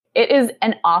It is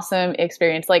an awesome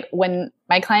experience. Like when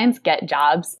my clients get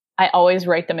jobs, I always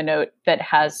write them a note that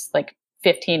has like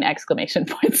 15 exclamation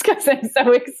points because I'm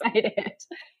so excited.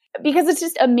 Because it's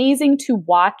just amazing to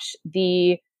watch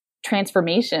the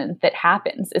transformation that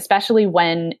happens, especially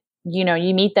when, you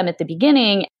meet them at the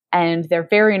beginning and they're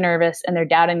very nervous and they're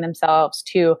doubting themselves,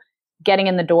 to getting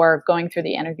in the door, going through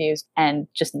the interviews and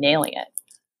just nailing it.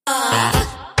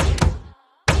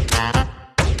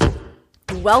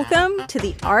 Welcome to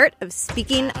The Art of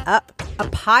Speaking Up, a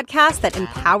podcast that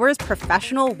empowers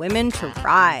professional women to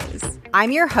rise.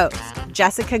 I'm your host,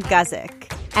 Jessica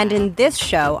Guzik, and in this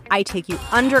show, I take you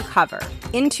undercover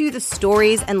into the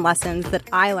stories and lessons that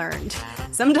I learned,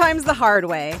 sometimes the hard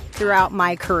way, throughout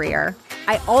my career.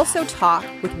 I also talk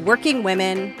with working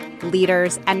women,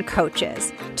 leaders, and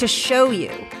coaches to show you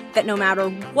that no matter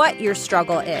what your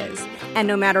struggle is, and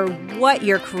no matter what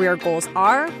your career goals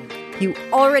are, you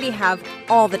already have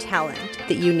all the talent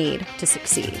that you need to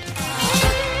succeed.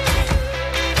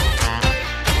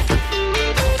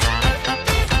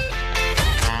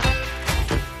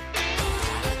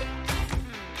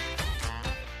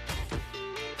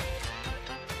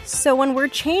 So when we're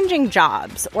changing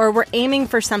jobs or we're aiming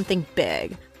for something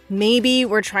big, maybe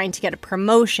we're trying to get a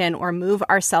promotion or move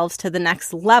ourselves to the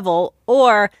next level,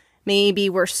 or maybe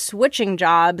we're switching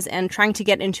jobs and trying to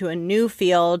get into a new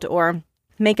field or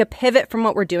make a pivot from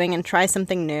what we're doing and try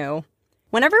something new.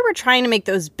 Whenever we're trying to make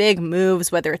those big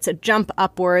moves, whether it's a jump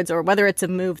upwards or whether it's a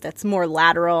move that's more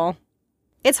lateral,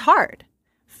 it's hard.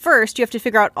 First, you have to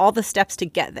figure out all the steps to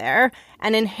get there,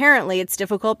 and inherently it's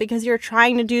difficult because you're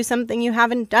trying to do something you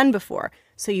haven't done before.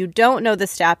 So you don't know the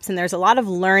steps, and there's a lot of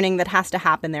learning that has to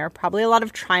happen there, probably a lot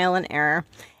of trial and error,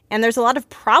 and there's a lot of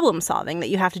problem solving that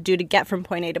you have to do to get from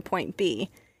point A to point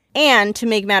B. And to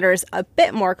make matters a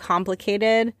bit more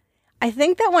complicated, I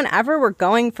think that whenever we're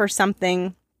going for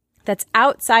something that's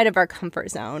outside of our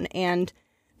comfort zone and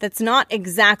that's not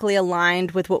exactly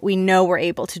aligned with what we know we're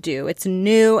able to do, it's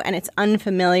new and it's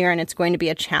unfamiliar and it's going to be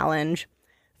a challenge.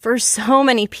 For so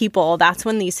many people, that's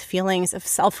when these feelings of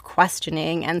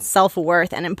self-questioning and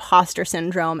self-worth and imposter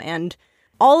syndrome and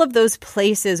all of those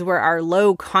places where our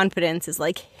low confidence is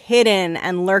like hidden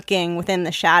and lurking within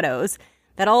the shadows,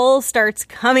 that all starts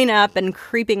coming up and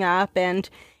creeping up,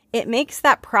 and it makes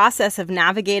that process of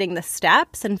navigating the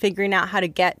steps and figuring out how to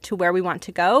get to where we want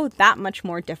to go that much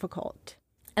more difficult.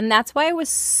 And that's why I was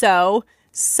so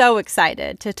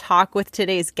excited to talk with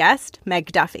today's guest,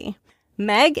 Meg Duffy.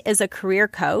 Meg is a career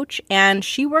coach, and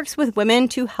she works with women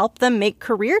to help them make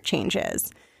career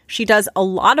changes. She does a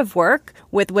lot of work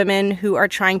with women who are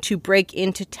trying to break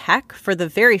into tech for the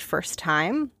very first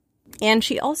time. And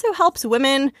she also helps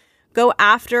women go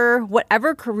after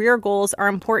whatever career goals are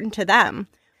important to them,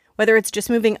 whether it's just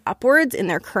moving upwards in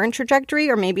their current trajectory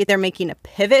or maybe they're making a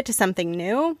pivot to something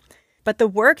new. But the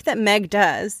work that Meg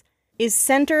does is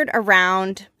centered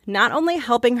around not only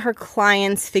helping her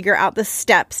clients figure out the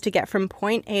steps to get from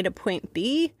point A to point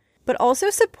B, but also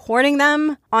supporting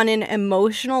them on an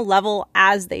emotional level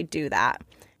as they do that.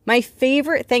 My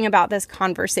favorite thing about this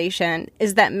conversation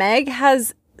is that Meg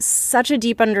has such a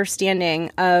deep understanding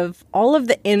of all of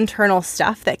the internal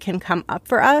stuff that can come up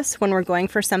for us when we're going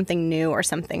for something new or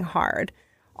something hard.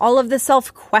 All of the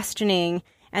self-questioning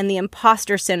and the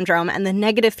imposter syndrome and the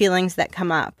negative feelings that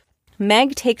come up.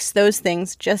 Meg takes those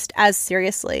things just as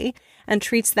seriously and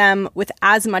treats them with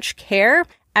as much care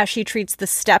as she treats the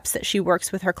steps that she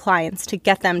works with her clients to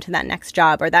get them to that next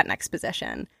job or that next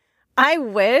position. I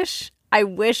wish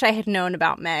I had known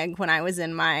about Meg when I was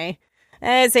in my,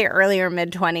 I'd say early or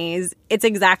mid-20s. It's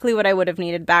exactly what I would have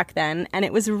needed back then. And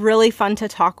it was really fun to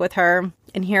talk with her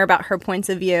and hear about her points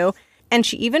of view. And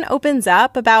she even opens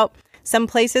up about some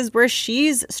places where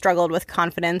she's struggled with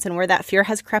confidence and where that fear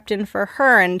has crept in for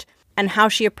her and how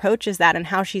she approaches that and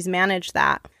how she's managed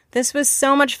that. This was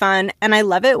so much fun, and I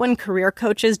love it when career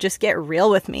coaches just get real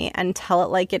with me and tell it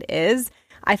like it is.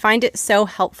 I find it so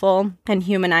helpful and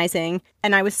humanizing,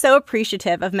 and I was so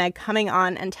appreciative of Meg coming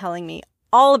on and telling me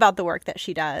all about the work that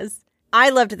she does. I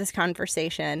loved this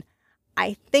conversation.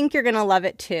 I think you're going to love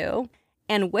it too.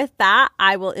 And with that,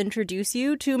 I will introduce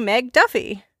you to Meg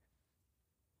Duffy.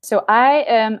 So I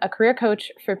am a career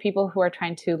coach for people who are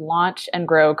trying to launch and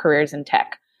grow careers in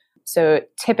tech. So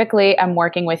typically I'm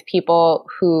working with people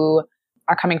who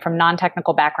are coming from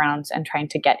non-technical backgrounds and trying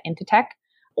to get into tech,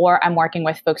 or I'm working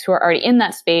with folks who are already in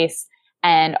that space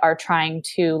and are trying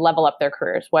to level up their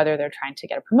careers, whether they're trying to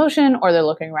get a promotion or they're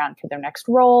looking around for their next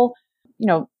role.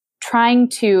 Trying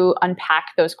to unpack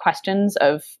those questions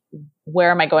of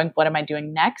where am I going, what am I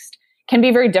doing next, can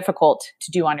be very difficult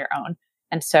to do on your own.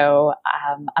 And so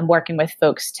I'm working with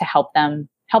folks to help them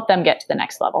get to the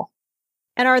next level.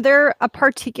 And are there a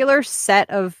particular set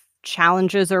of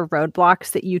challenges or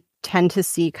roadblocks that you tend to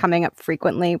see coming up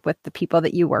frequently with the people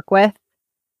that you work with?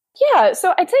 Yeah,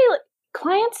 so I'd say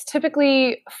clients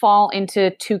typically fall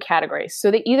into two categories. So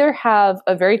they either have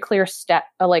a very clear step,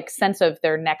 sense of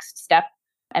their next step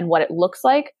and what it looks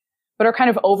like, but are kind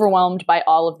of overwhelmed by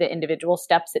all of the individual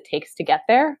steps it takes to get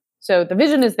there. So the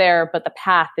vision is there, but the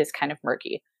path is kind of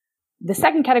murky. The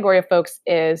second category of folks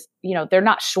is, they're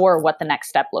not sure what the next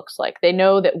step looks like. They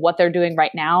know that what they're doing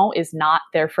right now is not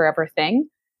their forever thing,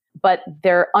 but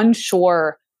they're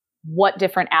unsure what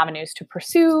different avenues to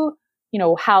pursue,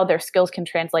 how their skills can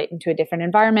translate into a different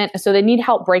environment. So they need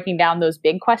help breaking down those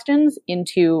big questions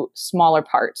into smaller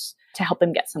parts to help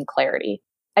them get some clarity.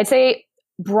 I'd say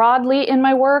broadly in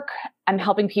my work, I'm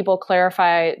helping people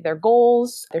clarify their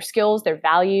goals, their skills, their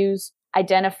values,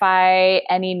 identify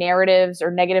any narratives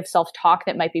or negative self-talk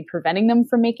that might be preventing them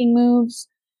from making moves.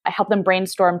 I help them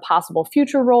brainstorm possible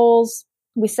future roles.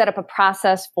 We set up a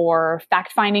process for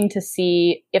fact-finding to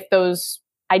see if those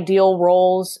ideal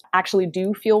roles actually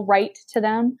do feel right to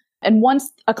them. And once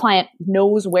a client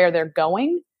knows where they're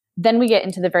going, then we get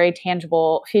into the very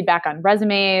tangible feedback on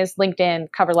resumes, LinkedIn,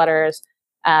 cover letters,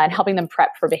 and helping them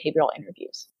prep for behavioral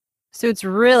interviews. So it's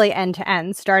really end to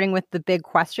end, starting with the big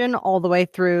question all the way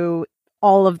through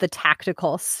all of the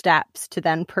tactical steps to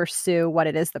then pursue what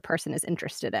it is the person is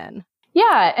interested in.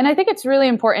 Yeah. And I think it's really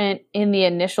important in the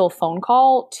initial phone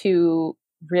call to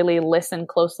really listen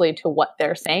closely to what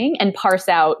they're saying and parse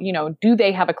out, do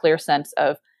they have a clear sense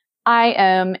of, I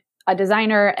am a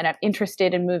designer and I'm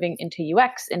interested in moving into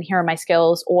UX and here are my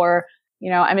skills, or,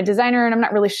 I'm a designer and I'm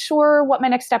not really sure what my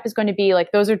next step is going to be.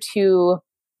 Like those are two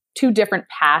different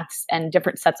paths and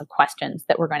different sets of questions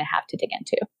that we're going to have to dig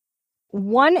into.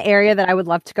 One area that I would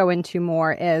love to go into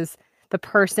more is the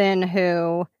person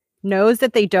who knows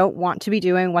that they don't want to be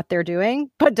doing what they're doing,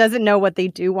 but doesn't know what they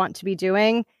do want to be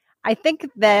doing. I think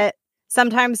that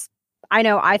sometimes, I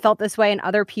know I felt this way and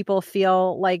other people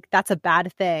feel like that's a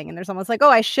bad thing. And there's almost like, oh,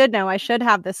 I should know, I should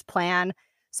have this plan.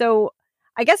 So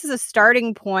I guess as a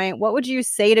starting point, what would you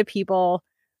say to people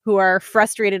who are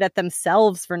frustrated at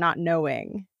themselves for not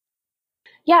knowing?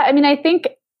 Yeah, I think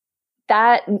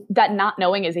that not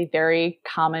knowing is a very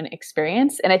common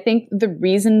experience. And I think the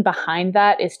reason behind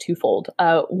that is twofold.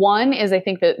 One is I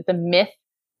think that the myth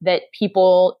that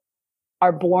people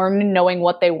are born knowing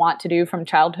what they want to do from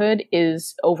childhood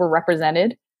is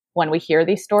overrepresented when we hear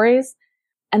these stories.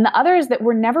 And the other is that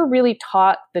we're never really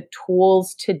taught the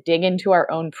tools to dig into our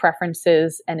own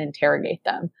preferences and interrogate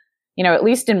them. At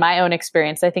least in my own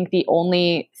experience, I think the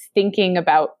only thinking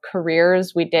about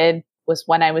careers we did was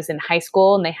when I was in high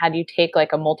school and they had you take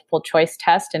like a multiple choice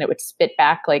test and it would spit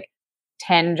back like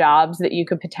 10 jobs that you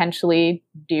could potentially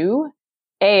do.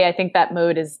 I think that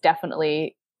mode is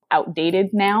definitely outdated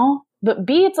now. But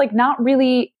B, it's like not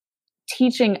really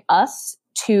teaching us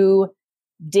to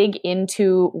dig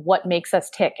into what makes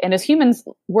us tick. And as humans,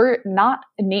 we're not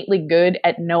innately good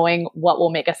at knowing what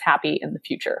will make us happy in the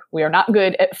future. We are not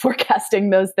good at forecasting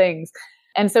those things.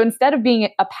 And so instead of being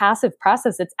a passive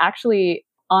process, it's actually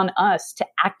on us to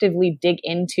actively dig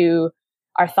into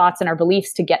our thoughts and our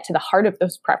beliefs to get to the heart of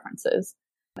those preferences.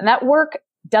 And that work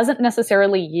doesn't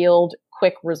necessarily yield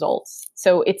quick results.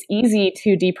 So it's easy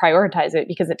to deprioritize it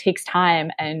because it takes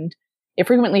time and it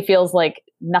frequently feels like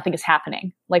nothing is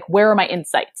happening. Like, where are my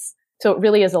insights? So it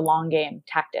really is a long game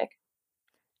tactic.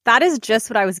 That is just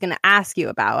what I was going to ask you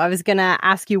about. I was going to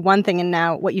ask you one thing, and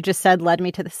now what you just said led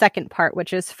me to the second part,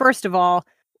 which is, first of all,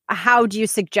 how do you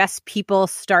suggest people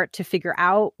start to figure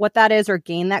out what that is or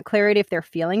gain that clarity if they're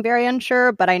feeling very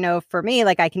unsure? But I know for me,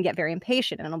 like I can get very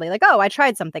impatient and I'll be like, oh, I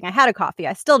tried something. I had a coffee.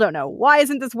 I still don't know. Why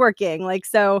isn't this working?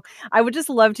 So I would just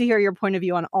love to hear your point of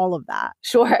view on all of that.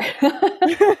 Sure.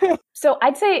 So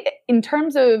I'd say in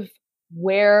terms of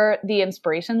where the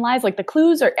inspiration lies, like the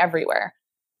clues are everywhere.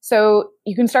 So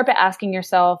you can start by asking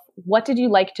yourself, what did you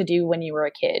like to do when you were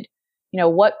a kid?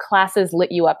 What classes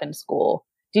lit you up in school?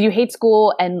 Did you hate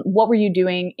school and what were you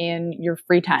doing in your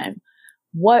free time?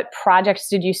 What projects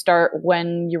did you start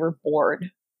when you were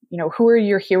bored? Who are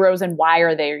your heroes and why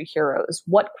are they your heroes?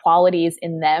 What qualities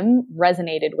in them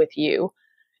resonated with you?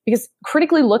 Because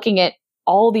critically looking at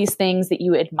all these things that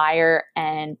you admire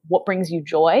and what brings you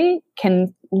joy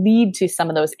can lead to some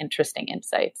of those interesting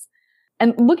insights.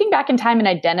 And looking back in time and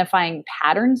identifying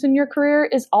patterns in your career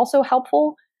is also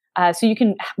helpful. So you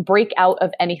can break out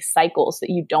of any cycles that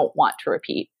you don't want to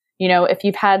repeat. If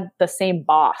you've had the same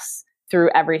boss through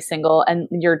every single, and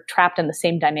you're trapped in the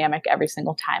same dynamic every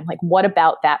single time, like what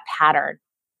about that pattern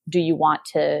do you want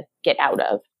to get out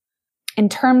of? In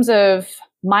terms of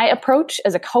my approach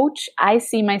as a coach, I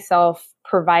see myself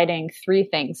providing three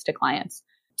things to clients.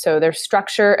 So there's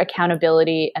structure,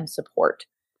 accountability, and support.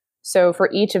 So for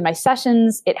each of my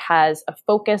sessions, it has a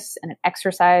focus and an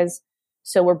exercise.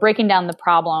 So we're breaking down the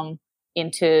problem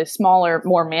into smaller,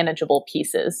 more manageable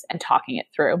pieces and talking it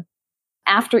through.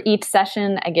 After each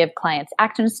session, I give clients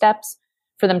action steps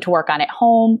for them to work on at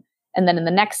home. And then in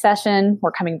the next session,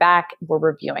 we're coming back, we're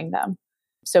reviewing them.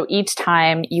 So each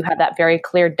time you have that very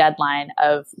clear deadline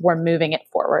of we're moving it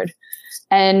forward.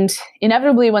 And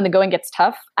inevitably, when the going gets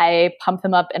tough, I pump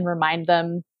them up and remind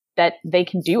them that they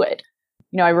can do it.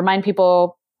 I remind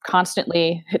people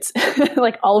constantly, it's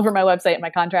like all over my website and my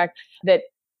contract, that,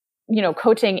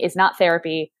 coaching is not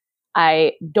therapy.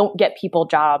 I don't get people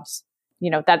jobs.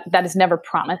 That is never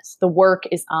promised. The work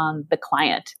is on the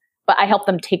client. But I help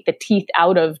them take the teeth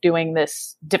out of doing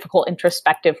this difficult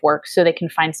introspective work so they can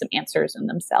find some answers in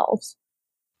themselves.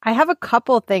 I have a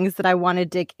couple things that I want to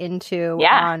dig into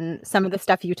on some of the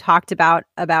stuff you talked about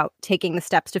taking the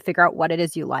steps to figure out what it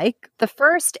is you like. The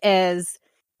first is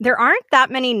there aren't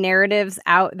that many narratives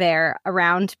out there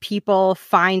around people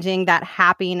finding that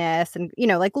happiness and,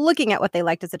 like looking at what they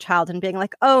liked as a child and being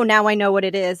like, oh, now I know what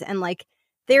it is. And like,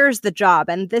 there's the job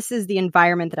and this is the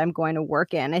environment that I'm going to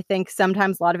work in. I think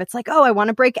sometimes a lot of it's like, oh, I want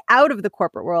to break out of the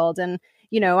corporate world and,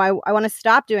 I want to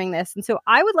stop doing this. And so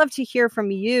I would love to hear from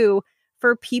you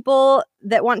for people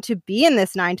that want to be in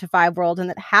this 9-to-5 world and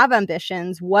that have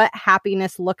ambitions, what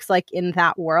happiness looks like in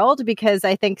that world, because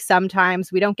I think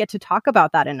sometimes we don't get to talk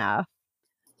about that enough.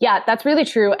 Yeah, that's really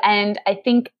true. And I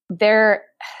think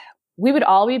we would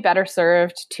all be better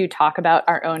served to talk about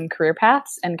our own career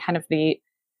paths and kind of the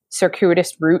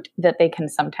circuitous route that they can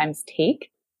sometimes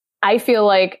take. I feel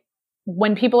like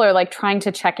when people are like trying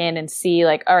to check in and see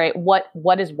like, all right,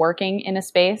 what is working in a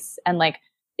space and like,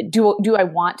 do I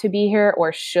want to be here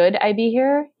or should I be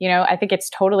here? I think it's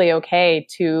totally okay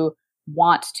to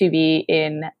want to be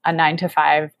in a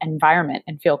 9-to-5 environment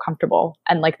and feel comfortable.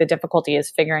 And like the difficulty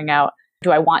is figuring out, do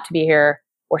I want to be here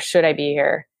or should I be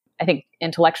here? I think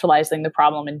intellectualizing the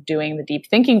problem and doing the deep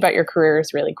thinking about your career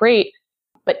is really great.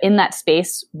 But in that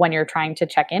space, when you're trying to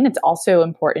check in, it's also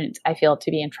important, I feel,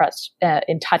 to be in touch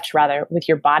with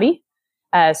your body.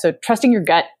 So trusting your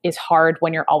gut is hard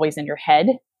when you're always in your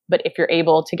head. But if you're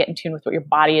able to get in tune with what your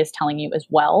body is telling you as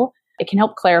well, it can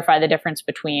help clarify the difference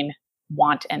between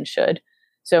want and should.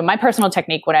 So my personal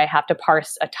technique when I have to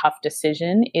parse a tough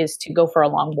decision is to go for a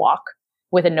long walk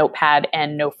with a notepad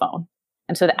and no phone.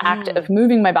 And so the act of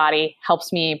moving my body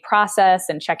helps me process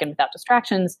and check in without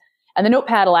distractions. And the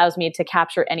notepad allows me to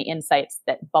capture any insights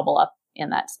that bubble up in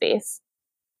that space.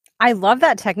 I love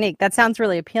that technique. That sounds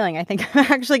really appealing. I think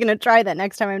I'm actually going to try that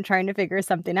next time I'm trying to figure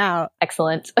something out.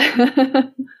 Excellent.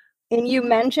 And you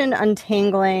mentioned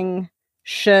untangling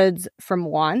shoulds from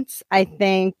wants. I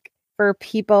think for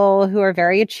people who are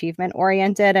very achievement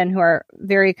oriented and who are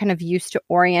very kind of used to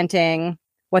orienting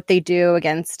what they do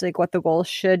against like what the goal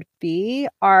should be,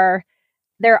 are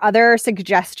there other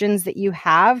suggestions that you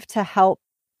have to help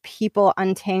people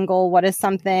untangle what is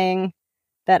something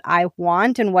that I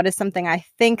want and what is something I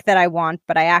think that I want,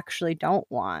 but I actually don't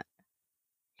want?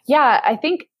 Yeah, I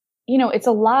think, it's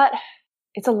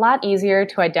a lot easier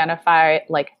to identify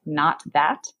like not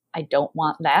that, I don't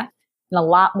want that, and a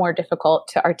lot more difficult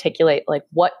to articulate like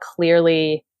what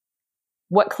clearly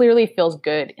feels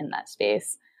good in that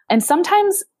space. And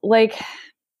sometimes the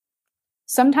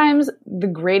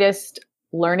greatest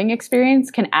learning experience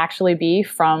can actually be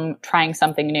from trying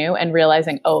something new and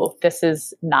realizing, oh, this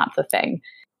is not the thing.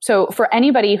 So for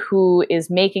anybody who is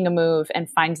making a move and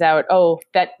finds out, oh,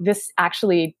 that this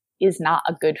actually is not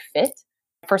a good fit,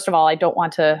 first of all, I don't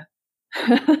want to,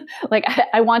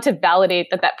 I want to validate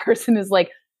that person is like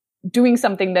doing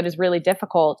something that is really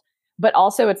difficult, but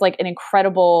also it's like an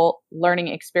incredible learning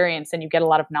experience and you get a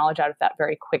lot of knowledge out of that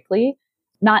very quickly.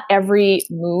 Not every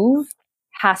move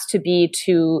has to be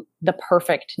to the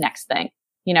perfect next thing.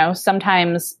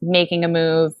 Sometimes making a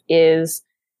move is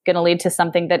going to lead to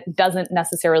something that doesn't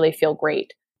necessarily feel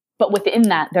great. But within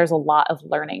that, there's a lot of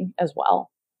learning as well.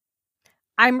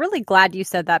 I'm really glad you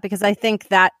said that because I think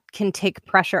that can take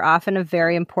pressure off in a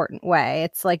very important way.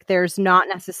 It's like there's not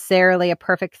necessarily a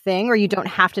perfect thing, or you don't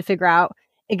have to figure out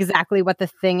exactly what the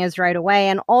thing is right away.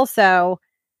 And also,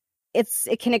 it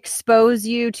can expose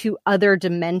you to other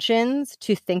dimensions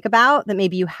to think about that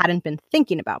maybe you hadn't been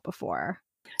thinking about before.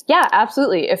 Yeah,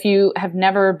 absolutely. If you have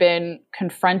never been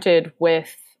confronted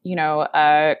with,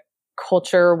 a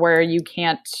culture where you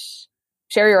can't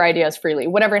share your ideas freely,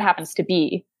 whatever it happens to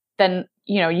be, then,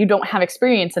 you don't have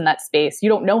experience in that space. You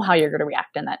don't know how you're going to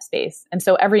react in that space. And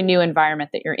so every new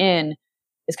environment that you're in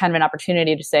is kind of an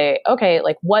opportunity to say, okay,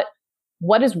 like what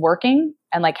what is working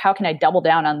and like, how can I double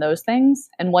down on those things?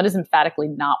 And what is emphatically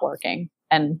not working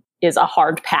and is a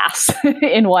hard pass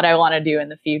in what I want to do in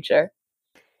the future.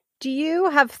 Do you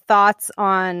have thoughts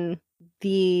on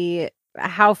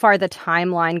how far the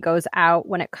timeline goes out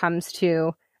when it comes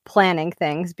to planning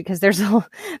things? Because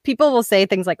people will say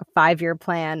things like a 5-year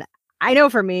plan. I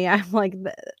know for me, I'm like,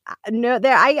 no,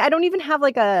 I don't even have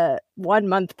like a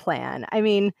 1-month plan. I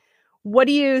mean, what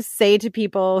do you say to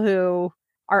people who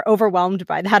are overwhelmed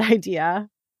by that idea?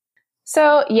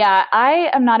 So yeah,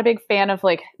 I am not a big fan of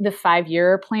like the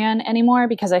 5-year plan anymore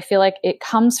because I feel like it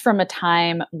comes from a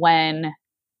time when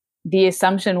the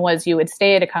assumption was you would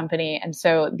stay at a company. And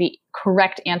so the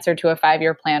correct answer to a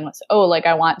 5-year plan was, oh, like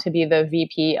I want to be the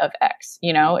VP of X.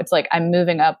 You know, it's like I'm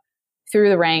moving up through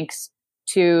the ranks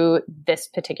to this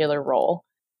particular role.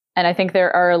 And I think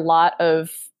there are a lot of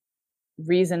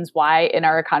reasons why in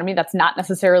our economy that's not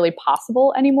necessarily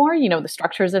possible anymore. You know, the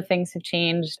structures of things have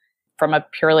changed from a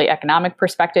purely economic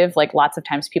perspective. Like lots of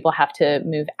times people have to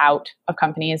move out of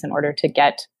companies in order to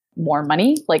get more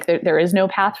money. Like there is no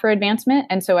path for advancement.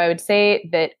 And so I would say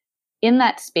that in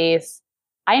that space,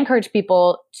 I encourage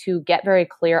people to get very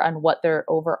clear on what their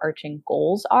overarching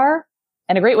goals are.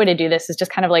 And a great way to do this is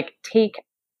just kind of like take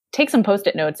some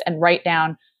Post-it notes and write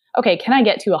down, okay, can I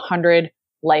get to 100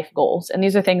 life goals? And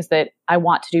these are things that I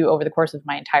want to do over the course of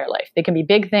my entire life. They can be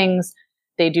big things.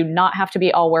 They do not have to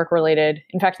be all work related.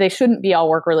 In fact, they shouldn't be all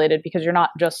work related because you're not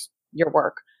just your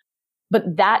work.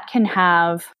 But that can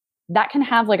have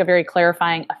like a very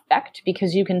clarifying effect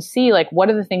because you can see like, what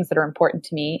are the things that are important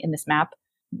to me in this map?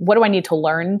 What do I need to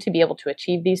learn to be able to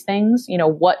achieve these things? You know,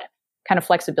 what kind of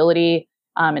flexibility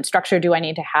and structure do I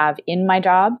need to have in my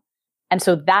job? And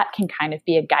so that can kind of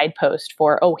be a guidepost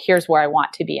for, oh, here's where I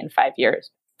want to be in 5 years.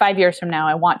 5 years from now,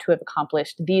 I want to have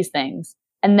accomplished these things.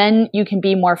 And then you can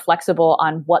be more flexible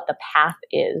on what the path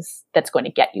is that's going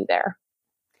to get you there.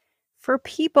 For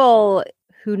people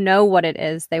who know what it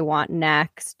is they want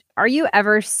next, are you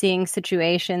ever seeing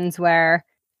situations where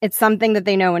it's something that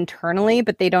they know internally,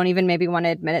 but they don't even maybe want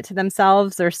to admit it to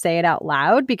themselves or say it out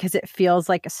loud because it feels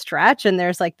like a stretch and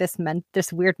there's like this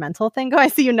weird mental thing? Oh, I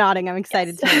see you nodding. I'm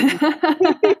excited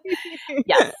to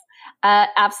Yes,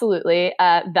 absolutely.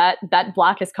 That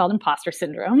block is called imposter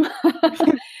syndrome.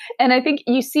 And I think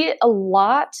you see it a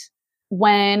lot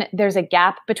when there's a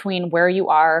gap between where you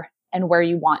are and where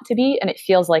you want to be. And it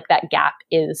feels like that gap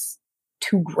is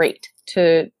too great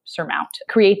to surmount.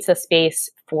 It creates a space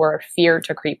for fear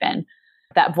to creep in.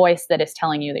 That voice that is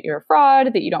telling you that you're a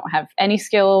fraud, that you don't have any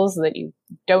skills, that you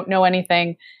don't know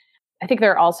anything. I think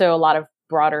there are also a lot of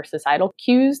broader societal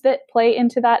cues that play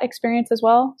into that experience as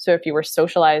well. So if you were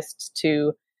socialized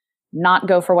to not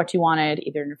go for what you wanted,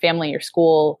 either in your family, your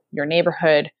school, your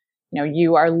neighborhood, you know,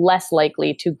 you are less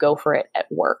likely to go for it at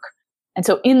work. And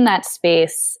so in that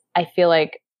space, I feel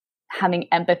like having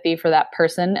empathy for that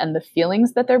person and the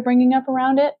feelings that they're bringing up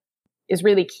around it is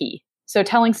really key. So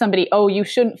telling somebody, oh, you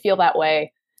shouldn't feel that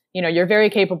way, you know, you're very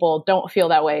capable, don't feel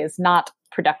that way, is not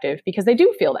productive because they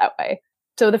do feel that way.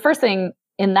 So the first thing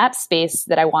in that space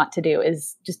that I want to do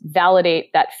is just validate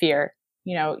that fear.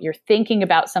 You know, you're thinking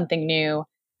about something new.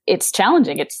 It's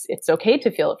challenging. It's okay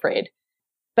to feel afraid.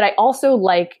 But I also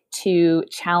like to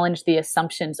challenge the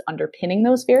assumptions underpinning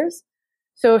those fears.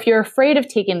 So if you're afraid of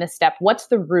taking this step, what's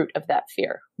the root of that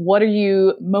fear? What are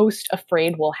you most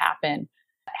afraid will happen?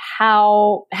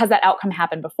 How has that outcome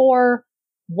happened before?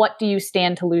 What do you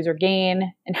stand to lose or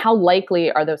gain? And how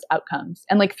likely are those outcomes?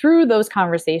 And like through those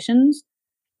conversations,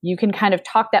 you can kind of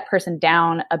talk that person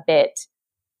down a bit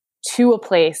to a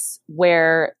place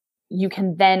where you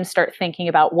can then start thinking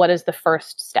about what is the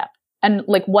first step and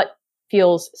like what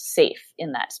feels safe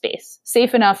in that space.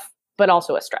 Safe enough, but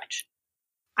also a stretch.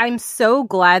 I'm so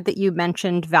glad that you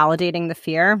mentioned validating the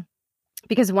fear,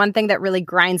 because one thing that really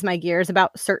grinds my gears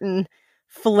about certain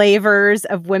flavors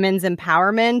of women's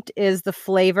empowerment is the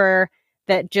flavor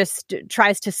that just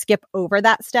tries to skip over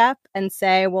that step and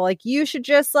say, well, like, you should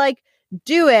just like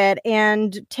do it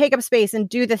and take up space and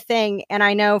do the thing. And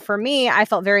I know for me, I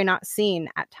felt very not seen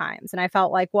at times. And I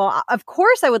felt like, well, of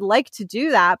course I would like to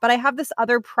do that, but I have this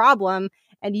other problem.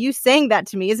 And you saying that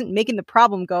to me isn't making the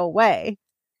problem go away.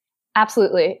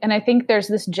 Absolutely. And I think there's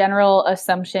this general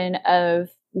assumption of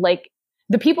like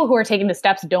the people who are taking the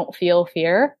steps don't feel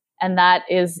fear. And that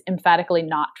is emphatically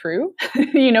not true.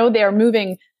 You know, they are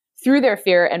moving through their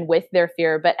fear and with their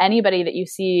fear. But anybody that you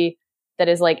see that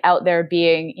is like out there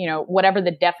being, you know, whatever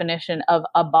the definition of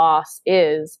a boss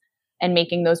is and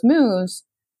making those moves,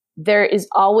 there is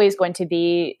always going to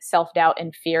be self-doubt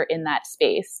and fear in that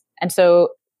space. And so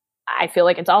I feel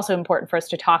like it's also important for us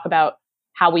to talk about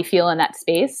how we feel in that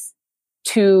space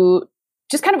to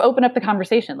just kind of open up the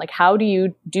conversation. Like, how do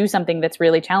you do something that's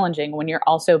really challenging when you're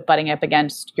also butting up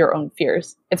against your own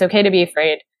fears? It's okay to be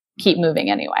afraid. Keep moving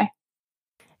anyway.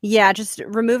 Yeah, just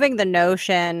removing the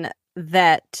notion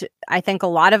that I think a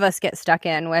lot of us get stuck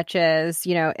in, which is,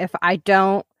 if I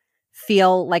don't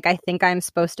feel like I think I'm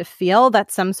supposed to feel,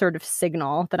 that's some sort of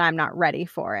signal that I'm not ready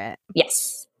for it.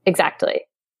 Yes, exactly.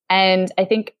 And I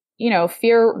think,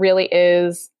 fear really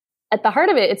is at the heart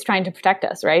of it. It's trying to protect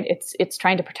us, right? It's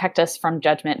trying to protect us from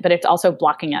judgment, but it's also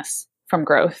blocking us from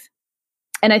growth.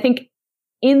 And I think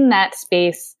in that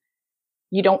space,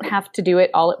 you don't have to do it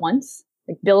all at once.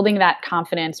 Like, building that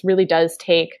confidence really does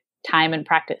take time and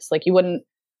practice. Like, you wouldn't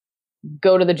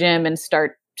go to the gym and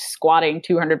start squatting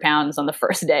 200 pounds on the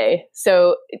first day.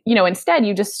 So, instead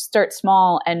you just start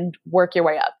small and work your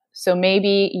way up. So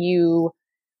maybe you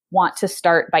want to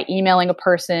start by emailing a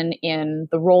person in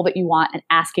the role that you want and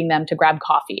asking them to grab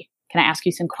coffee. Can I ask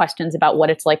you some questions about what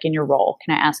it's like in your role?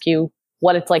 Can I ask you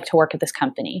what it's like to work at this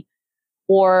company?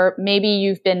 Or maybe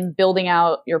you've been building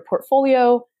out your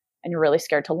portfolio and you're really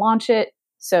scared to launch it.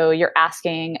 So you're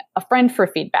asking a friend for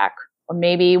feedback. Or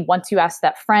maybe once you ask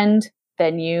that friend,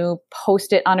 then you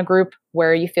post it on a group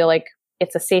where you feel like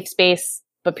it's a safe space,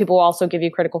 but people will also give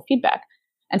you critical feedback.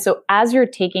 And so as you're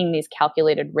taking these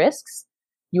calculated risks,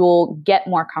 you'll get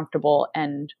more comfortable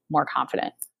and more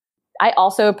confident. I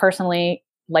also personally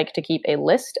like to keep a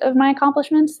list of my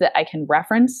accomplishments that I can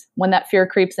reference when that fear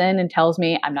creeps in and tells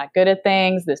me I'm not good at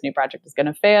things, this new project is going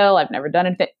to fail, I've never done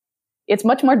anything. It's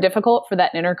much more difficult for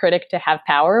that inner critic to have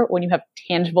power when you have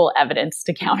tangible evidence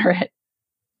to counter it.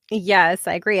 Yes,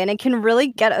 I agree. And it can really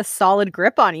get a solid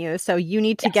grip on you. So you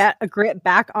need to get a grip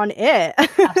back on it.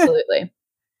 Absolutely.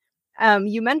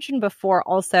 You mentioned before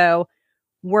also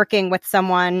working with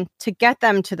someone to get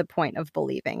them to the point of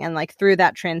believing and like through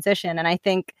that transition. And I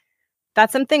think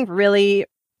that's something really,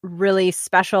 really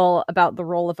special about the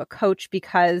role of a coach,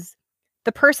 because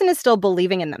the person is still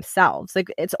believing in themselves. Like,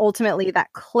 it's ultimately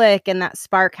that click and that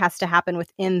spark has to happen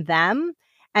within them.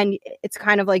 And it's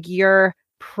kind of like you're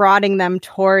prodding them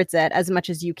towards it as much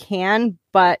as you can,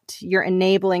 but you're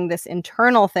enabling this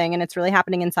internal thing and it's really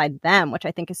happening inside them, which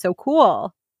I think is so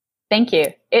cool. Thank you.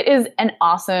 It is an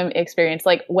awesome experience.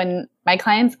 Like, when my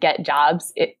clients get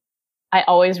jobs, I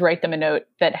always write them a note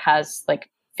that has like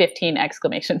 15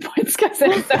 exclamation points because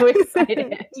I'm so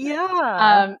excited.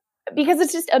 Yeah. Because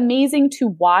it's just amazing to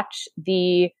watch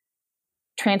the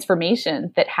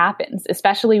transformation that happens,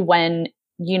 especially when,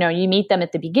 you meet them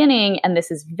at the beginning and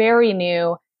this is very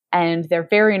new and they're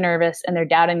very nervous and they're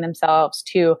doubting themselves,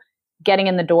 to getting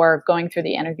in the door, going through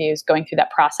the interviews, going through that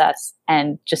process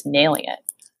and just nailing it.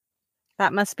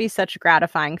 That must be such a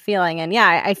gratifying feeling. And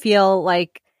yeah, I feel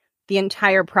like the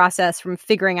entire process from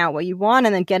figuring out what you want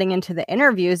and then getting into the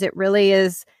interviews, it really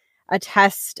is a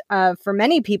test of, for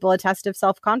many people, a test of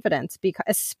self-confidence, because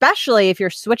especially if you're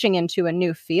switching into a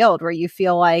new field where you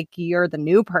feel like you're the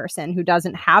new person who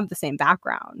doesn't have the same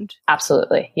background.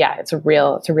 Absolutely. Yeah, it's a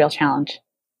real challenge.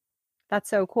 That's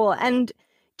so cool. And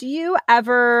do you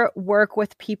ever work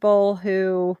with people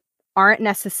who aren't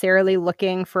necessarily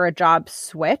looking for a job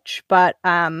switch, but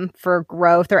for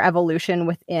growth or evolution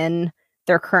within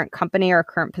their current company or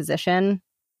current position?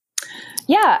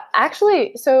 Yeah,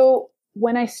 actually, so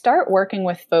when I start working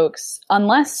with folks,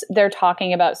 unless they're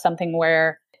talking about something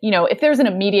where, if there's an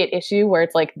immediate issue where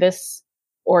it's like, this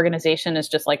organization is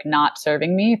just like not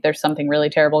serving me, if there's something really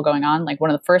terrible going on, like,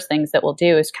 one of the first things that we'll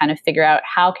do is kind of figure out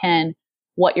how can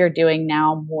what you're doing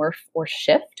now morph or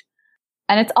shift.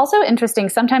 And it's also interesting.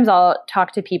 Sometimes I'll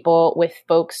talk to people with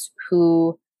folks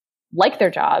who like their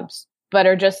jobs, but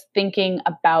are just thinking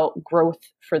about growth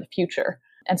for the future.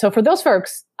 And so for those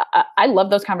folks, I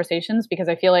love those conversations, because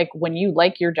I feel like when you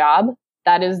like your job,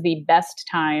 that is the best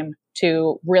time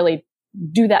to really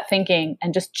do that thinking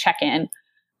and just check in.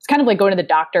 It's kind of like going to the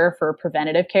doctor for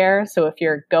preventative care. So if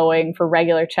you're going for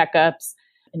regular checkups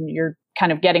and you're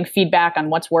kind of getting feedback on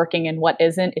what's working and what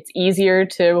isn't, it's easier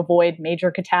to avoid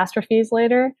major catastrophes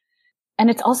later.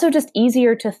 And it's also just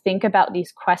easier to think about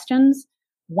these questions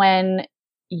when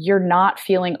you're not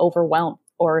feeling overwhelmed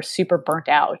or super burnt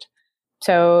out.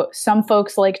 So some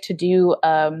folks like to do,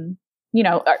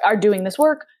 are doing this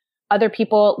work. Other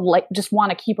people just want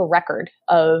to keep a record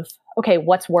of, okay,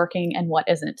 what's working and what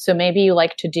isn't. So maybe you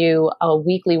like to do a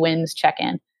weekly wins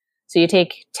check-in. So you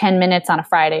take 10 minutes on a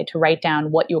Friday to write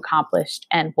down what you accomplished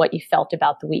and what you felt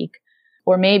about the week.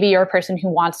 Or maybe you're a person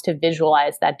who wants to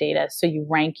visualize that data. So you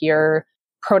rank your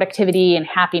productivity and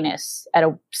happiness at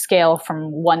a scale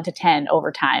from 1 to 10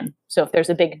 over time. So if there's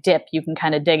a big dip, you can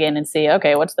kind of dig in and see,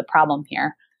 okay, what's the problem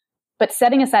here? But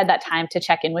setting aside that time to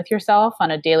check in with yourself on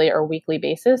a daily or weekly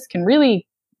basis can really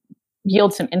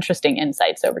yield some interesting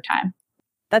insights over time.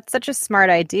 That's such a smart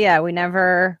idea. We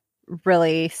never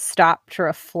really stop to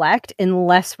reflect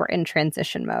unless we're in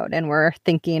transition mode and we're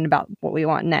thinking about what we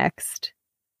want next.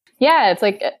 Yeah, it's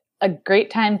like a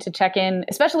great time to check in,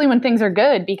 especially when things are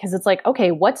good, because it's like,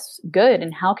 okay, what's good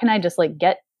and how can I just like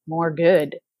get more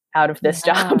good out of this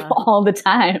job all the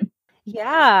time?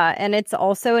 Yeah. And it's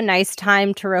also a nice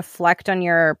time to reflect on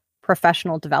your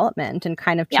professional development and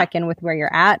kind of check in with where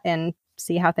you're at and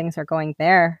see how things are going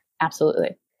there.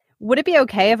 Absolutely. Would it be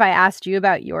okay if I asked you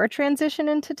about your transition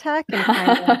into tech and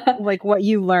kind of like what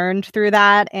you learned through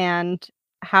that and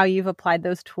how you've applied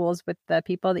those tools with the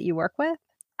people that you work with?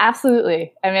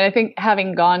 Absolutely. I mean, I think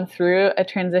having gone through a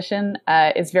transition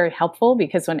is very helpful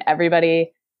because when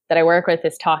everybody that I work with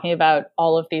is talking about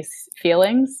all of these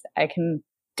feelings, I can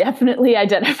definitely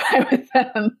identify with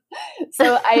them.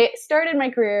 So I started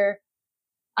my career.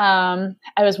 I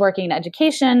was working in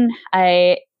education.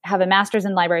 I have a master's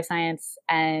in library science.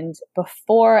 And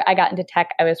before I got into tech,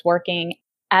 I was working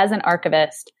as an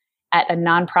archivist at a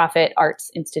nonprofit arts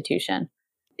institution.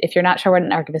 If you're not sure what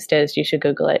an archivist is, you should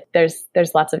Google it. There's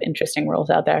lots of interesting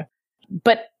roles out there.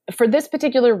 But for this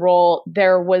particular role,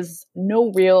 there was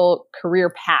no real career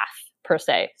path per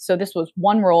se. So this was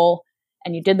one role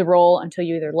and you did the role until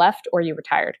you either left or you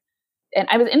retired. And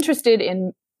I was interested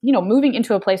in, moving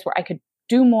into a place where I could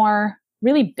do more,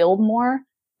 really build more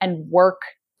and work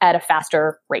at a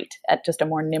faster rate at just a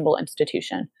more nimble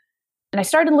institution. And I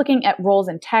started looking at roles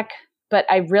in tech, but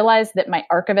I realized that my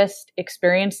archivist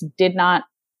experience did not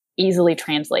easily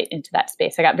translate into that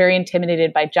space. I got very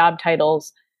intimidated by job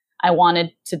titles. I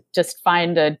wanted to just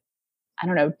find a,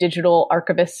 digital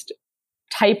archivist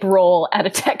type role at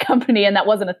a tech company, and that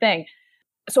wasn't a thing.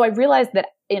 So I realized that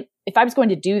if I was going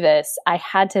to do this, I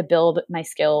had to build my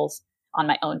skills on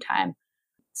my own time.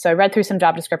 So I read through some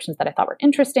job descriptions that I thought were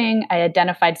interesting. I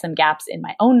identified some gaps in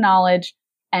my own knowledge,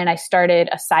 and I started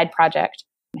a side project.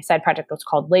 My side project was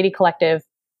called Lady Collective.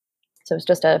 So it was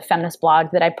just a feminist blog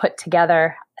that I put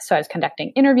together. So I was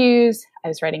conducting interviews, I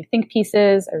was writing think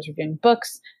pieces, I was reviewing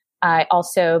books. I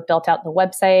also built out the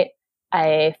website.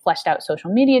 I fleshed out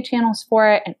social media channels for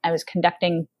it, and I was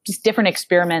conducting just different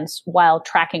experiments while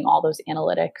tracking all those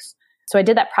analytics. So I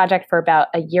did that project for about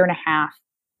a year and a half.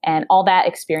 And all that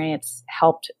experience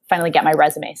helped finally get my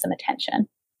resume some attention.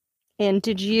 And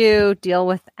did you deal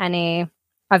with any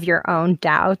of your own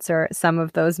doubts or some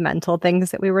of those mental things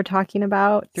that we were talking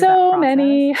about? So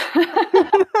many.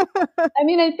 I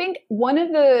mean, I think one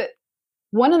of the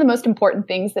most important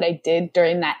things that I did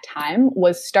during that time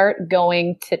was start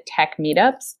going to tech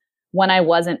meetups when I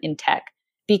wasn't in tech,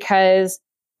 because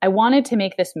I wanted to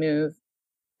make this move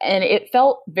and it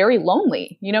felt very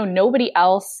lonely. Nobody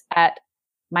else at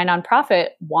my nonprofit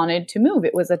wanted to move.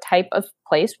 It was a type of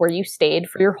place where you stayed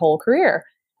for your whole career.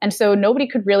 And so nobody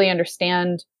could really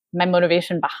understand my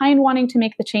motivation behind wanting to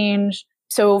make the change.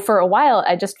 So for a while,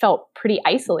 I just felt pretty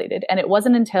isolated. And it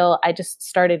wasn't until I just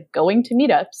started going to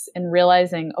meetups and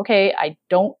realizing, okay, I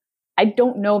don't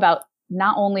know about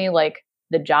not only like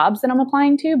the jobs that I'm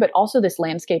applying to, but also this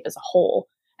landscape as a whole.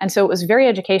 And so it was very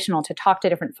educational to talk to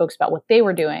different folks about what they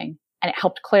were doing. And it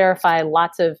helped clarify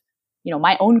lots of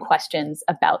my own questions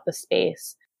about the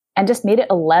space and just made it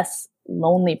a less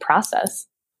lonely process.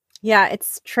 Yeah,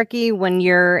 it's tricky when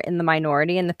you're in the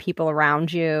minority and the people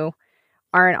around you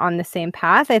aren't on the same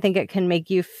path. I think it can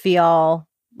make you feel,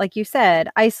 like you said,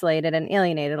 isolated and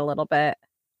alienated a little bit.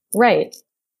 Right.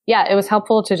 Yeah, it was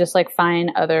helpful to just like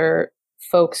find other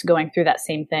folks going through that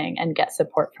same thing and get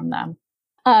support from them.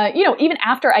 Even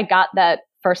after I got that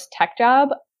first tech job,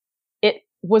 it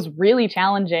was really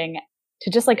challenging to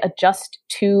just like adjust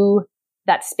to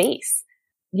that space.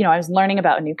 I was learning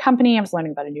about a new company. I was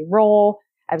learning about a new role.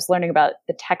 I was learning about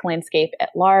the tech landscape at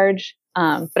large.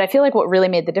 But I feel like what really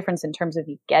made the difference in terms of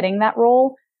me getting that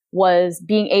role was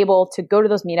being able to go to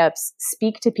those meetups,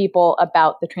 speak to people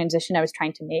about the transition I was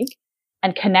trying to make,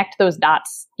 and connect those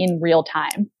dots in real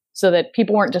time so that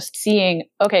people weren't just seeing,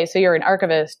 okay, so you're an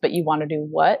archivist, but you want to do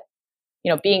what?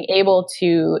 Being able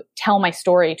to tell my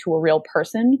story to a real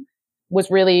person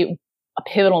was really a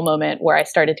pivotal moment where I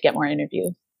started to get more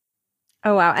interviews.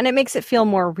 Oh, wow. And it makes it feel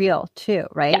more real too,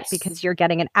 right? Yes. Because you're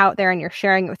getting it out there and you're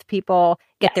sharing it with people,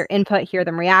 get their input, hear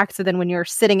them react. So then when you're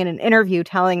sitting in an interview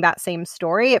telling that same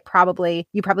story, you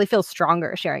probably feel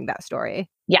stronger sharing that story.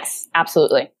 Yes,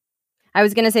 absolutely. I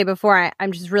was going to say before,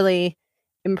 I'm just really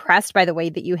impressed by the way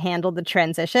that you handled the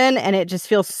transition. And it just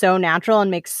feels so natural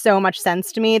and makes so much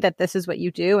sense to me that this is what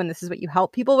you do and this is what you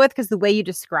help people with. Because the way you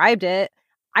described it,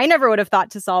 I never would have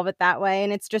thought to solve it that way.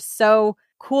 And it's just so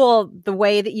cool the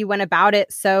way that you went about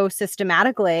it so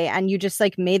systematically and you just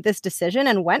like made this decision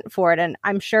and went for it. And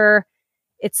I'm sure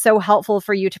it's so helpful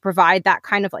for you to provide that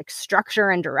kind of like structure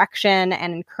and direction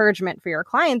and encouragement for your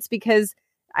clients, because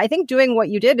I think doing what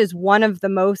you did is one of the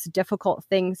most difficult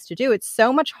things to do. It's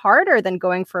so much harder than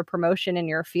going for a promotion in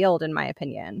your field, in my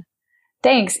opinion.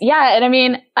 Thanks. Yeah. And I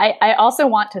mean, I also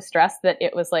want to stress that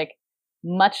it was like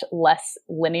much less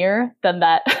linear than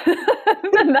that,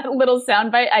 than that little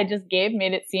soundbite I just gave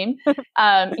made it seem.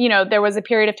 There was a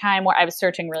period of time where I was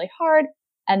searching really hard.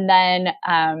 And then,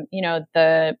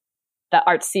 the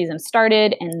arts season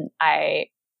started and I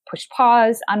pushed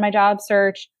pause on my job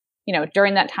search.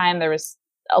 During that time, there was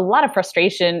a lot of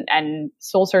frustration and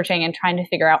soul searching and trying to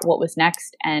figure out what was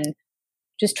next and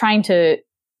just trying to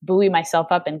buoy myself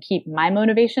up and keep my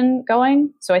motivation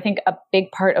going. So I think a big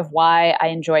part of why I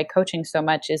enjoy coaching so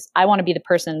much is I want to be the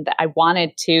person that I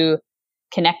wanted to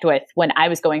connect with when I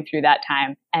was going through that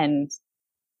time. And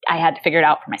I had to figure it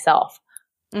out for myself.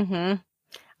 Mm-hmm.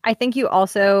 I think you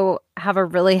also have a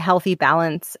really healthy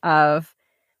balance of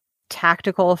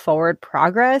tactical forward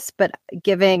progress, but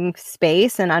giving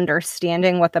space and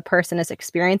understanding what the person is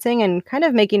experiencing and kind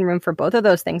of making room for both of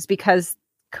those things, because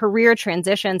career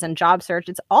transitions and job search,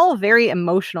 it's all very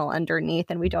emotional underneath,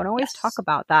 and we don't always talk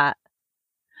about that.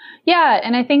 Yeah.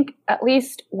 And I think at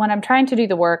least when I'm trying to do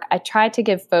the work, I try to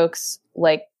give folks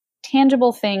like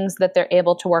tangible things that they're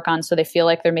able to work on so they feel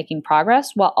like they're making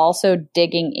progress, while also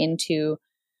digging into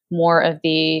more of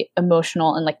the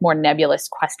emotional and like more nebulous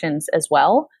questions as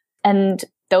well. And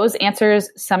those answers,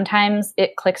 sometimes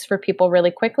it clicks for people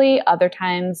really quickly. Other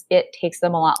times it takes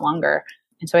them a lot longer.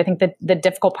 And so I think that the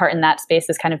difficult part in that space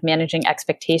is kind of managing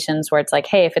expectations, where it's like,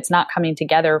 hey, if it's not coming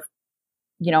together,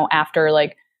 after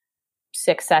like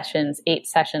 6 sessions, 8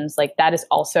 sessions, like that is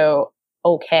also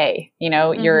okay.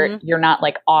 You're not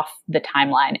like off the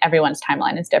timeline. Everyone's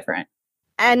timeline is different.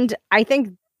 And I think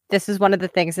this is one of the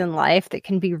things in life that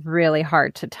can be really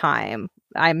hard to time.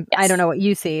 I don't know what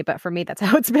you see, but for me, that's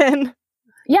how it's been.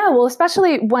 Yeah, well,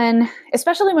 especially when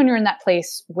you're in that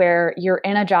place where you're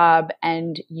in a job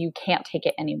and you can't take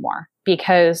it anymore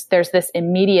because there's this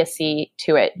immediacy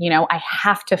to it. I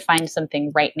have to find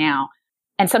something right now.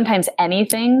 And sometimes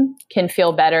anything can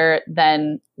feel better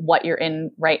than what you're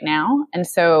in right now. And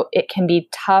so it can be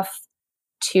tough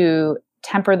to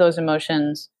temper those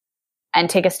emotions and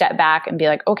take a step back and be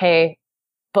like, okay,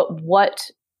 but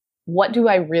what do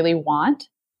I really want?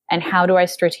 And how do I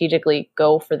strategically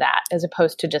go for that, as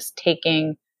opposed to just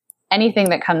taking anything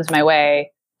that comes my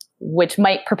way, which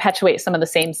might perpetuate some of the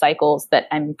same cycles that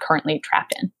I'm currently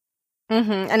trapped in.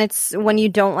 Mm-hmm. And it's when you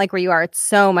don't like where you are, it's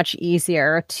so much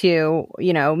easier to,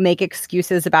 make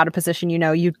excuses about a position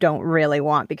you don't really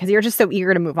want, because you're just so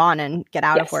eager to move on and get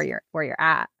out of where you're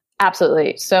at.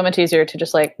 Absolutely. So much easier to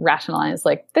just like rationalize,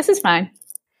 like, this is fine.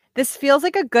 This feels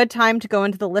like a good time to go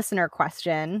into the listener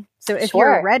question. So if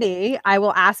you're ready, I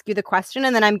will ask you the question,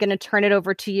 and then I'm going to turn it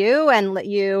over to you and let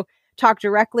you talk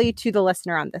directly to the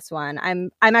listener on this one.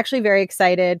 I'm actually very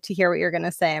excited to hear what you're going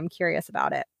to say. I'm curious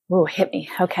about it. Oh, hit me.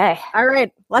 Okay. All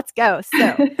right, let's go.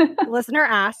 So the listener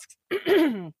asks,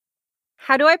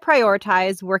 how do I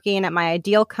prioritize working at my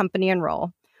ideal company and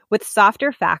role with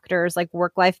softer factors like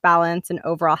work-life balance and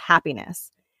overall happiness?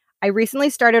 I recently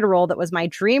started a role that was my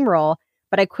dream role,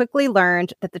 but I quickly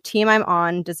learned that the team I'm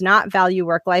on does not value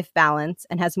work-life balance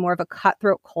and has more of a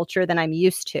cutthroat culture than I'm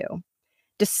used to.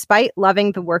 Despite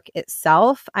loving the work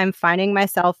itself, I'm finding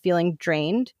myself feeling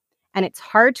drained, and it's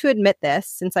hard to admit this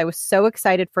since I was so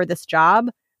excited for this job,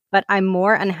 but I'm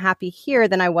more unhappy here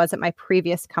than I was at my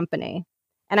previous company.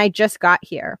 And I just got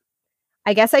here.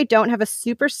 I guess I don't have a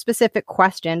super specific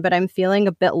question, but I'm feeling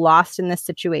a bit lost in this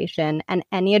situation, and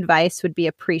any advice would be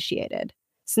appreciated.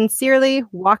 Sincerely,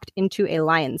 walked into a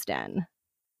lion's den.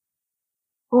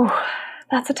 Ooh,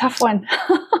 that's a tough one.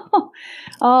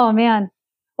 Oh, man.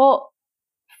 Well,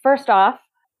 first off,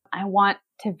 I want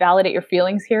to validate your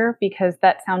feelings here, because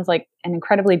that sounds like an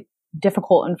incredibly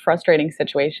difficult and frustrating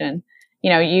situation.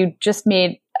 You just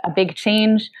made a big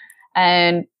change,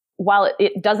 and while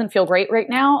it doesn't feel great right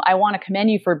now, I want to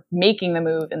commend you for making the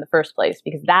move in the first place,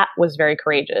 because that was very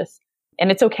courageous. And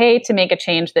it's okay to make a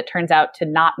change that turns out to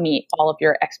not meet all of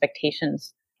your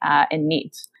expectations and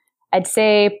needs. I'd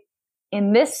say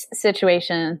in this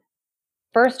situation,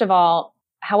 first of all,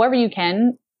 however you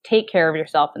can, take care of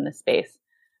yourself in this space.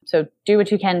 So do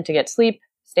what you can to get sleep,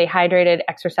 stay hydrated,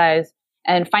 exercise,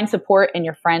 and find support in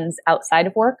your friends outside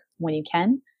of work when you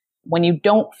can. When you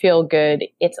don't feel good,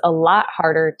 it's a lot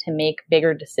harder to make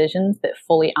bigger decisions that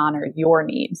fully honor your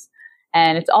needs.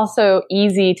 And it's also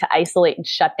easy to isolate and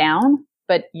shut down,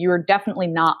 but you're definitely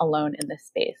not alone in this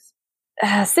space.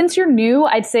 Since you're new,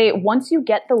 I'd say once you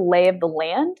get the lay of the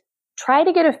land, try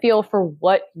to get a feel for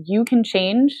what you can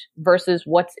change versus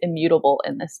what's immutable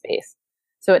in this space.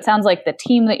 So it sounds like the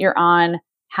team that you're on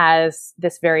has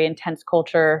this very intense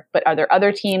culture, but are there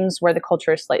other teams where the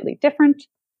culture is slightly different?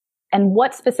 And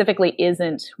what specifically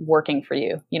isn't working for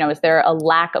you? You know, is there a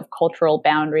lack of cultural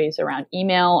boundaries around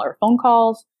email or phone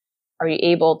calls? Are you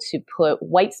able to put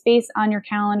white space on your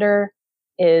calendar?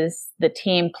 Is the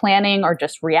team planning or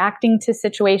just reacting to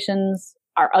situations?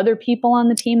 Are other people on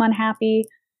the team unhappy?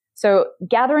 So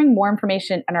gathering more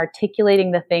information and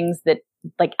articulating the things that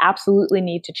like absolutely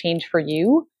need to change for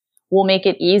you will make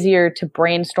it easier to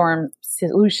brainstorm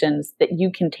solutions that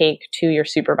you can take to your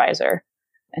supervisor.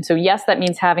 And so, yes, that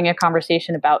means having a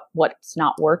conversation about what's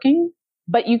not working,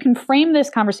 but you can frame this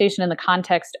conversation in the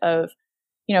context of,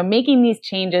 you know, making these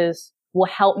changes will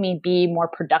help me be more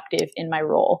productive in my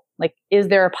role. Like, is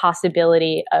there a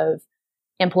possibility of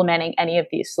implementing any of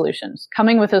these solutions?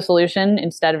 Coming with a solution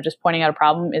instead of just pointing out a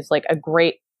problem is like a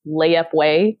great layup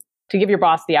way to give your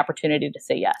boss the opportunity to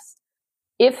say yes.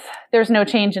 If there's no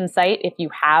change in sight, if you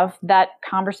have that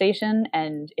conversation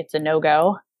and it's a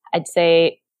no-go, I'd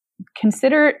say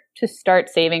consider to start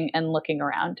saving and looking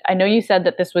around. I know you said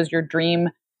that this was your dream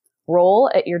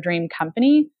role at your dream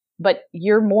company, but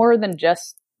you're more than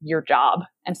just your job.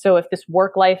 And so if this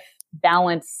work-life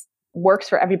balance works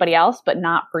for everybody else, but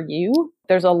not for you,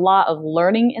 there's a lot of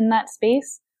learning in that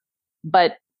space,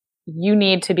 but you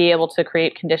need to be able to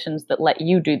create conditions that let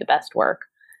you do the best work.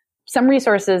 Some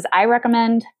resources I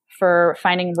recommend for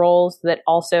finding roles that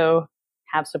also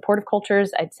have supportive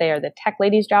cultures, I'd say, are the Tech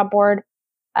Ladies Job Board,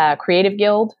 Creative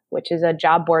Guild, which is a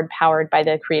job board powered by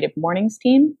the Creative Mornings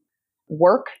team.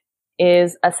 Work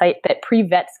is a site that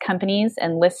pre-vets companies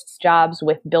and lists jobs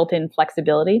with built-in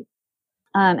flexibility.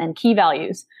 And Key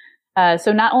Values.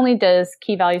 So not only does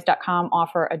keyvalues.com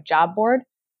offer a job board,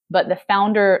 but the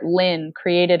founder, Lynn,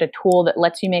 created a tool that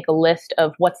lets you make a list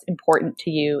of what's important to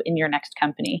you in your next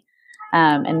company.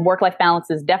 And work-life balance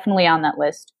is definitely on that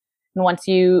list. And once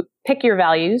you pick your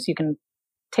values, you can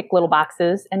tick little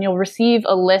boxes and you'll receive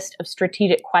a list of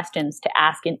strategic questions to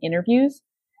ask in interviews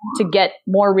to get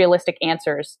more realistic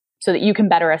answers so that you can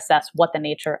better assess what the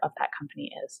nature of that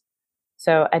company is.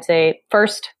 So I'd say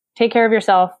first, take care of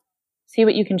yourself, see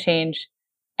what you can change.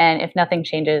 And if nothing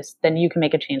changes, then you can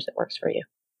make a change that works for you.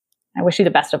 I wish you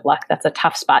the best of luck. That's a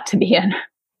tough spot to be in.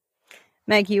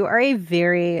 Meg, you are a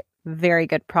very, very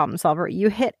good problem solver. You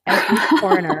hit every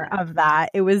corner of that.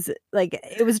 It was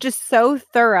just so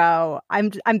thorough.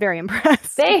 I'm very impressed.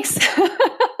 Thanks.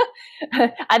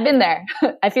 I've been there.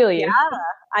 I feel you. Yeah.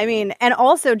 I mean, and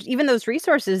also even those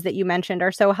resources that you mentioned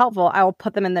are so helpful. I will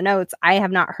put them in the notes. I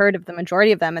have not heard of the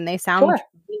majority of them and they sound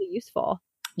really useful.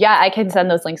 Yeah, I can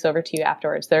send those links over to you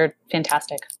afterwards. They're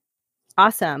fantastic.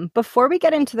 Awesome. Before we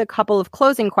get into the couple of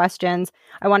closing questions,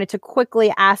 I wanted to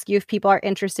quickly ask you if people are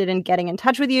interested in getting in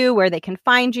touch with you, where they can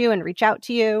find you and reach out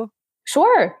to you.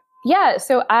 Sure. Yeah.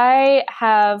 So I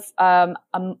have a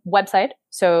website.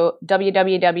 So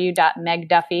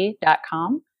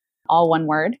www.megduffy.com, all one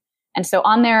word. And so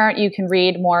on there, you can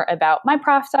read more about my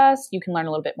process. You can learn a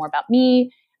little bit more about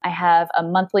me. I have a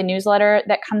monthly newsletter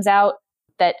that comes out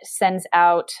that sends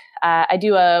out, I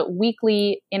do a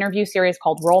weekly interview series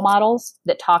called Role Models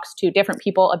that talks to different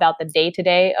people about the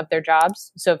day-to-day of their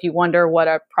jobs. So if you wonder what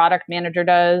a product manager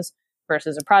does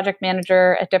versus a project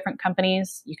manager at different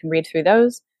companies, you can read through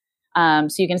those. So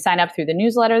you can sign up through the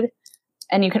newsletter.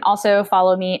 And you can also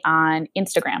follow me on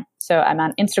Instagram. So I'm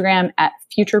on Instagram at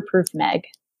FutureProofMeg.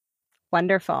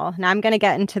 Wonderful. Now I'm going to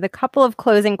get into the couple of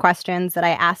closing questions that I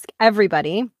ask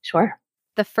everybody. Sure.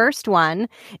 The first one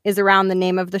is around the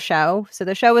name of the show. So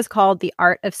the show is called The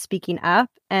Art of Speaking Up.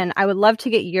 And I would love to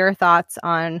get your thoughts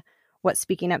on what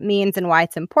speaking up means and why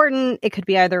it's important. It could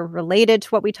be either related to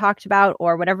what we talked about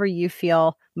or whatever you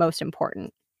feel most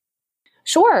important.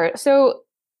 Sure. So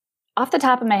off the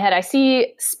top of my head, I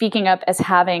see speaking up as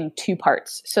having two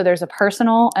parts. So there's a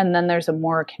personal and then there's a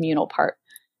more communal part.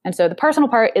 And so the personal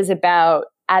part is about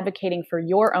advocating for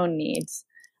your own needs,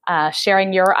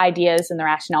 sharing your ideas and the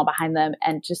rationale behind them,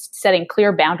 and just setting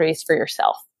clear boundaries for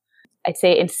yourself. I'd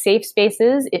say in safe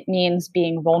spaces, it means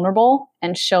being vulnerable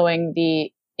and showing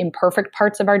the imperfect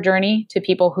parts of our journey to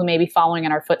people who may be following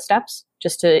in our footsteps,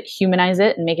 just to humanize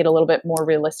it and make it a little bit more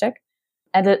realistic.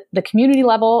 At the community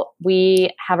level,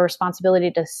 we have a responsibility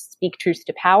to speak truth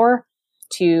to power,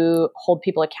 to hold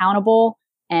people accountable,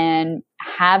 and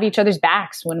have each other's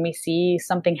backs when we see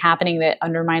something happening that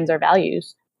undermines our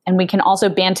values. And we can also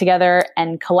band together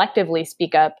and collectively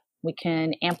speak up. We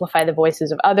can amplify the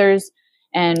voices of others,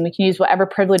 and we can use whatever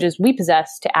privileges we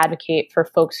possess to advocate for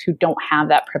folks who don't have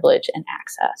that privilege and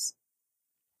access.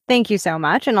 Thank you so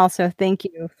much. And also thank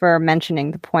you for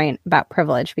mentioning the point about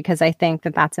privilege, because I think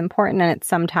that that's important and it's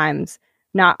sometimes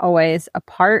not always a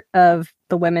part of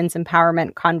the women's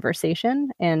empowerment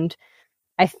conversation. And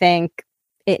I think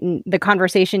the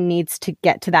conversation needs to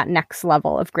get to that next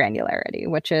level of granularity,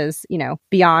 which is,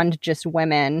 beyond just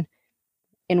women.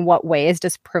 In what ways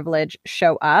does privilege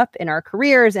show up in our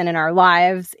careers and in our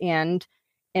lives? And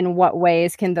in what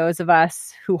ways can those of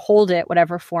us who hold it,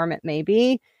 whatever form it may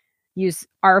be, use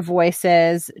our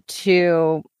voices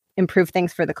to improve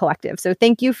things for the collective? So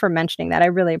thank you for mentioning that. I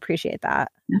really appreciate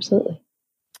that. Absolutely.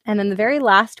 And then the very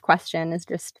last question is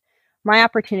just my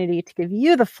opportunity to give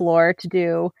you the floor to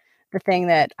do the thing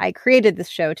that I created this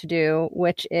show to do,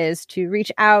 which is to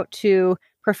reach out to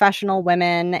professional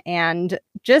women and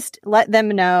just let them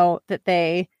know that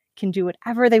they can do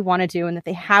whatever they want to do and that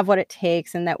they have what it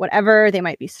takes, and that whatever they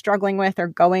might be struggling with or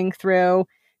going through,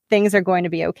 things are going to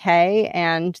be okay,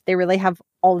 and they really have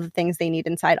all the things they need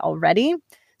inside already.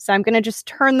 So I'm going to just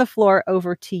turn the floor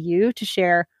over to you to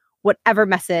share whatever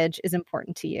message is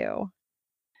important to you.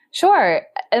 Sure.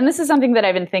 And this is something that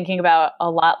I've been thinking about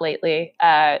a lot lately.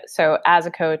 So as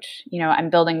a coach, I'm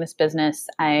building this business.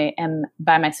 I am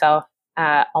by myself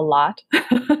a lot.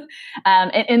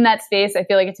 In that space, I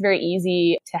feel like it's very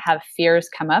easy to have fears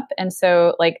come up. And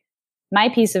so my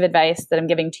piece of advice that I'm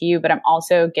giving to you, but I'm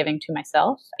also giving to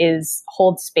myself, is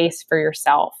hold space for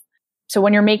yourself. So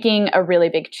when you're making a really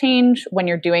big change, when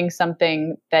you're doing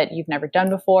something that you've never done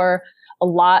before, a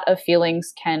lot of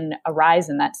feelings can arise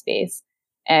in that space.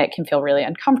 It can feel really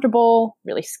uncomfortable,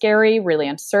 really scary, really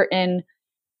uncertain.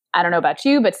 I don't know about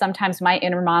you, but sometimes my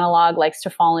inner monologue likes to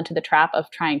fall into the trap of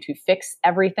trying to fix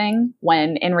everything,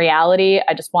 when in reality,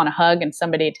 I just want a hug and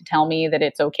somebody to tell me that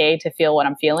it's okay to feel what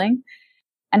I'm feeling.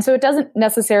 And so it doesn't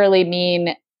necessarily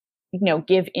mean,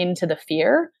 give into the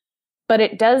fear, but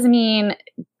it does mean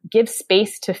give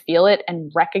space to feel it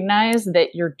and recognize that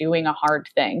you're doing a hard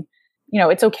thing.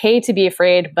 It's okay to be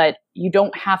afraid, but you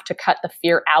don't have to cut the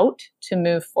fear out to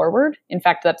move forward. In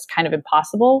fact, that's kind of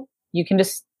impossible. You can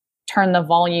just turn the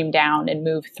volume down and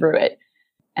move through it.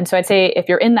 And so I'd say if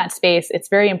you're in that space, it's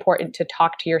very important to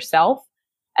talk to yourself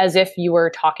as if you were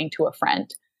talking to a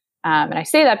friend. And I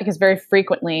say that because very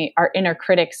frequently our inner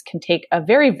critics can take a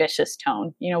very vicious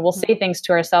tone. We'll say things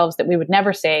to ourselves that we would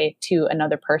never say to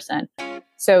another person.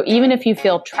 So even if you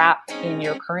feel trapped in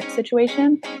your current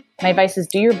situation, my advice is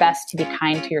do your best to be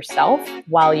kind to yourself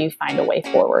while you find a way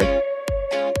forward.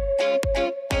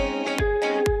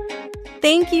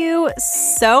 Thank you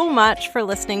so much for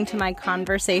listening to my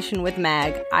conversation with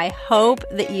Meg. I hope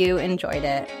that you enjoyed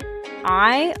it.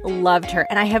 I loved her,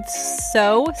 and I have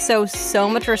so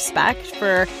much respect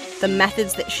for the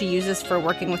methods that she uses for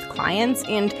working with clients,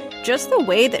 and just the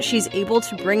way that she's able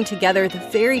to bring together the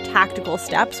very tactical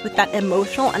steps with that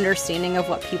emotional understanding of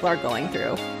what people are going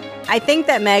through. I think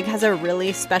that Meg has a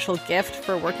really special gift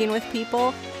for working with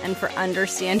people and for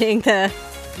understanding the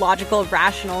logical,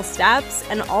 rational steps,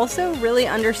 and also really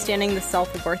understanding the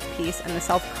self-worth piece and the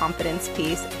self-confidence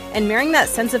piece, and marrying that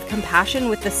sense of compassion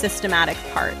with the systematic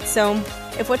part. So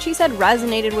if what she said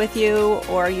resonated with you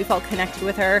or you felt connected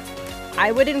with her,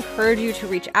 I would encourage you to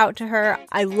reach out to her.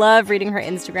 I love reading her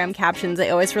Instagram captions. I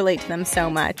always relate to them so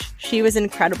much. She was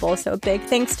incredible. So a big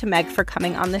thanks to Meg for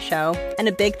coming on the show, and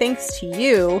a big thanks to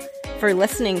you for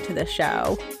listening to the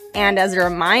show. And as a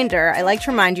reminder, I like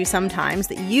to remind you sometimes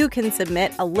that you can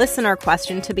submit a listener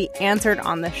question to be answered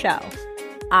on the show.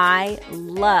 I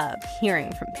love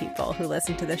hearing from people who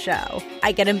listen to the show.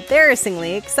 I get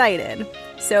embarrassingly excited.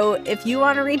 So if you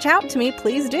want to reach out to me,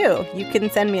 please do. You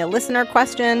can send me a listener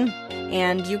question,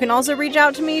 and you can also reach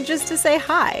out to me just to say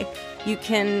hi. You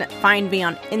can find me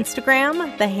on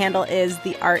Instagram. The handle is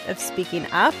The Art of Speaking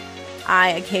Up. I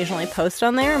occasionally post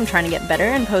on there. I'm trying to get better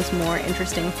and post more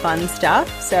interesting, fun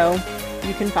stuff. So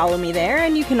you can follow me there,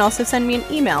 and you can also send me an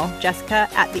email,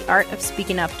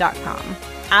 jessica@theartofspeakingup.com.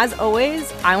 As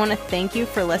always, I want to thank you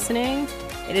for listening.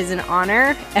 It is an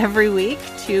honor every week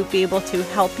to be able to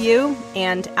help you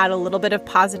and add a little bit of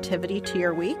positivity to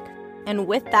your week. And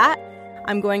with that,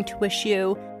 I'm going to wish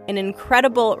you an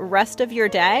incredible rest of your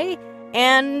day,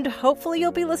 and hopefully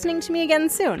you'll be listening to me again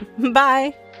soon.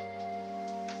 Bye.